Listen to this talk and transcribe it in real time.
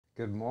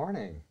Good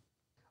morning.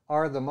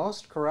 Are the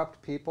most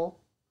corrupt people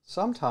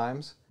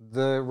sometimes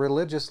the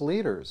religious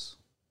leaders?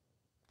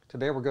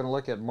 Today we're going to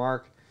look at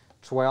Mark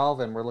 12,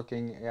 and we're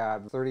looking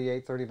at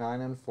 38,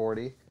 39, and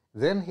 40.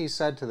 Then he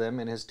said to them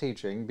in his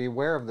teaching,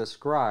 "Beware of the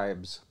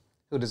scribes,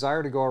 who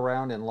desire to go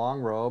around in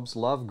long robes,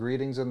 love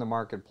greetings in the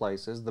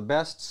marketplaces, the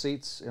best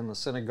seats in the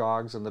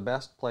synagogues, and the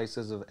best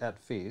places at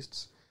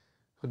feasts,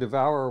 who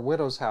devour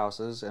widows'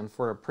 houses, and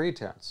for a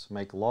pretense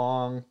make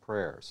long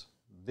prayers.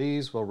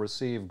 These will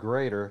receive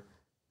greater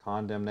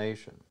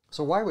condemnation."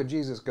 So why would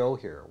Jesus go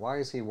here? Why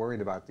is he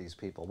worried about these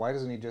people? Why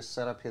doesn't he just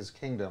set up his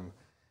kingdom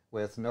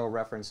with no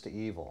reference to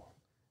evil?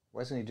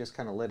 Why doesn't he just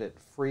kind of let it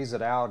freeze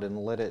it out and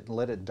let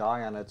it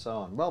die on its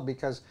own? Well,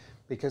 because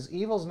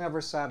evil's never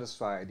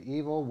satisfied.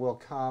 Evil will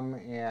come,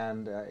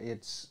 and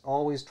it's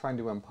always trying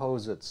to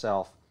impose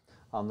itself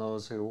on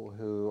those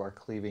who are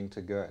cleaving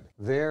to good.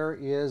 There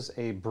is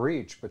a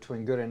breach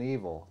between good and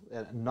evil,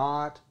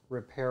 not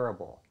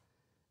repairable.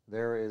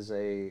 There is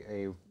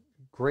a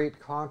great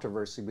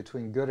controversy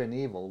between good and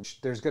evil.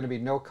 There's going to be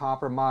no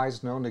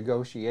compromise, no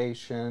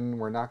negotiation.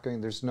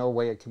 There's no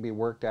way it can be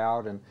worked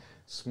out and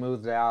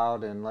smoothed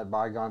out and let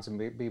bygones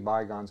be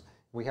bygones.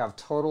 We have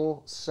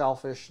total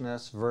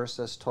selfishness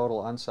versus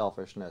total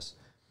unselfishness.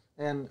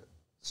 And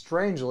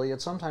strangely,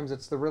 sometimes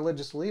it's the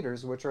religious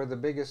leaders which are the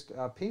biggest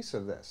piece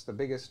of this, the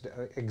biggest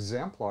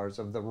exemplars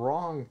of the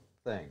wrong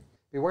thing.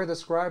 Beware the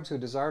scribes who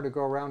desire to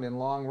go around in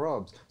long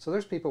robes. So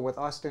there's people with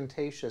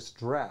ostentatious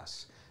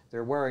dress.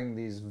 They're wearing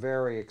these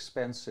very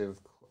expensive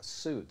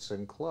suits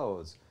and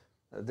clothes.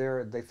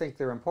 They think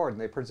they're important.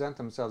 They present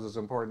themselves as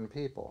important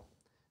people.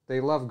 They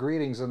love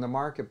greetings in the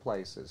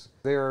marketplaces.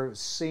 They're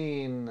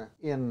seen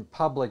in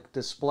public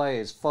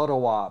displays,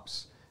 photo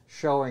ops,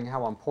 showing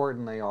how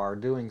important they are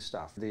doing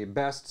stuff. The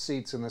best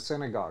seats in the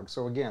synagogue.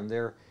 So again,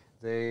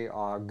 they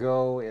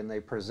go and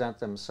they present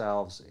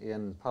themselves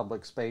in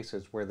public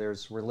spaces where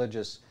there's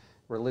religious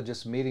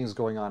meetings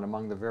going on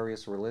among the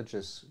various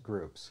religious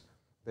groups.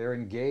 They're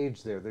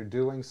engaged there. They're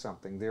doing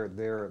something.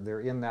 They're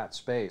in that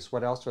space.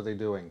 What else are they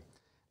doing?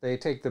 They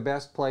take the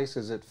best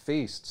places at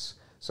feasts.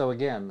 So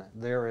again,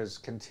 there is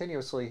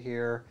continuously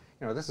here,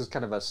 this is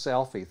kind of a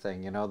selfie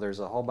thing.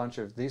 There's a whole bunch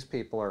of these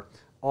people are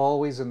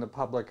always in the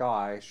public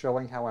eye,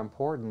 showing how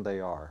important they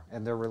are,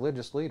 and they're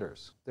religious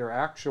leaders. Their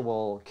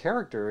actual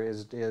character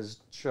is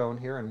shown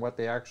here in what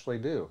they actually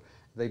do.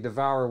 They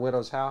devour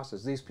widows'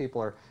 houses. These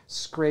people are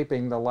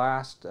scraping the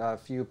last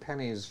few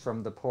pennies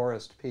from the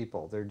poorest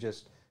people. They're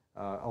just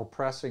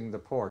oppressing the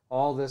poor.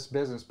 All this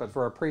business, but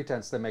for a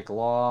pretense, they make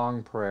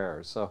long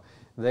prayers. So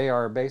they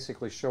are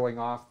basically showing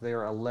off.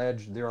 They're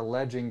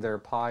alleging their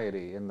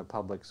piety in the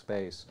public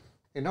space.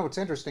 It's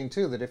interesting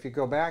too that if you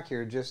go back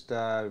here, just two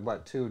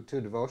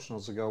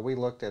devotionals ago, we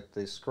looked at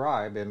the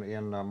scribe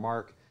in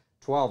Mark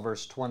 12,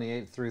 verse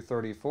 28 through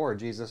 34.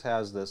 Jesus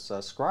has this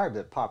scribe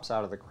that pops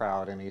out of the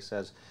crowd, and he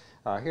says,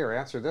 "Here,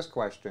 answer this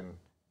question."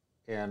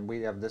 And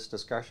we have this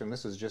discussion.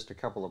 This is just a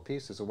couple of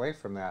pieces away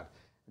from that.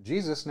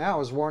 Jesus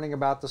now is warning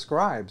about the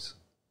scribes.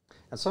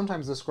 And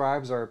sometimes the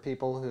scribes are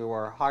people who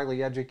are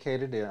highly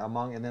educated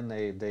and then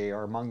they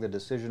are among the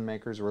decision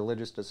makers,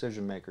 religious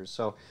decision makers.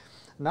 So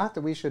not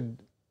that we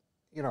should,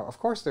 of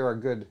course there are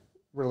good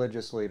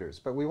religious leaders,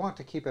 but we want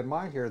to keep in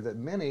mind here that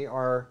many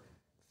are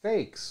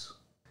fakes.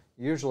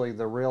 Usually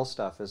the real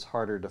stuff is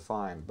harder to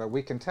find, but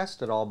we can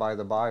test it all by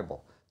the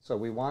Bible. So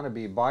we want to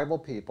be Bible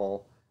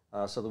people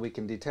so that we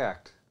can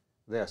detect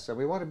this. And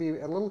we want to be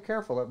a little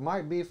careful. It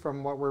might be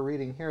from what we're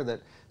reading here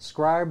that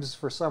scribes,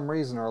 for some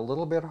reason, are a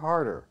little bit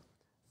harder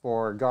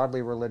for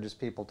godly religious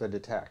people to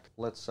detect.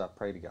 Let's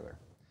pray together.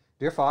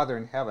 Dear Father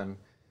in heaven,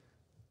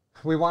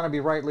 we want to be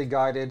rightly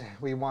guided.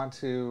 We want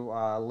to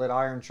let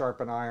iron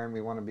sharpen iron.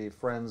 We want to be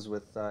friends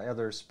with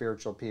other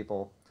spiritual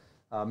people.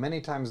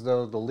 Many times,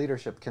 though, the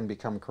leadership can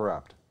become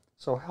corrupt.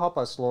 So help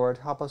us, Lord.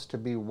 Help us to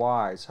be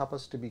wise. Help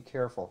us to be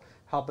careful.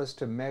 Help us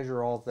to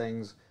measure all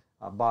things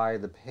by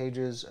the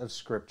pages of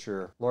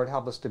Scripture. Lord,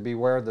 help us to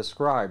beware the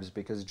scribes,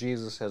 because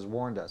Jesus has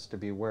warned us to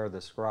beware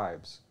the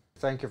scribes.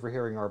 Thank you for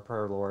hearing our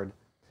prayer, Lord,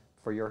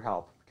 for your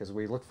help, because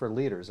we look for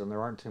leaders and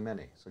there aren't too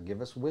many. So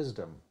give us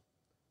wisdom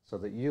so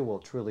that you will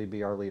truly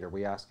be our leader.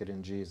 We ask it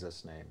in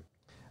Jesus' name.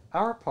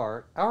 Our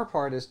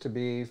part is to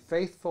be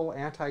faithful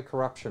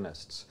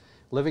anti-corruptionists,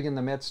 living in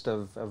the midst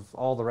of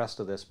all the rest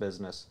of this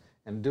business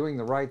and doing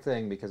the right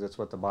thing because it's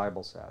what the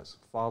Bible says,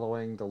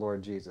 following the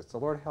Lord Jesus. The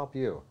Lord help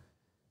you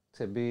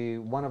to be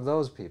one of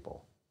those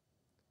people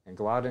and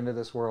go out into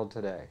this world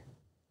today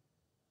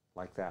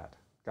like that.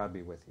 God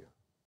be with you.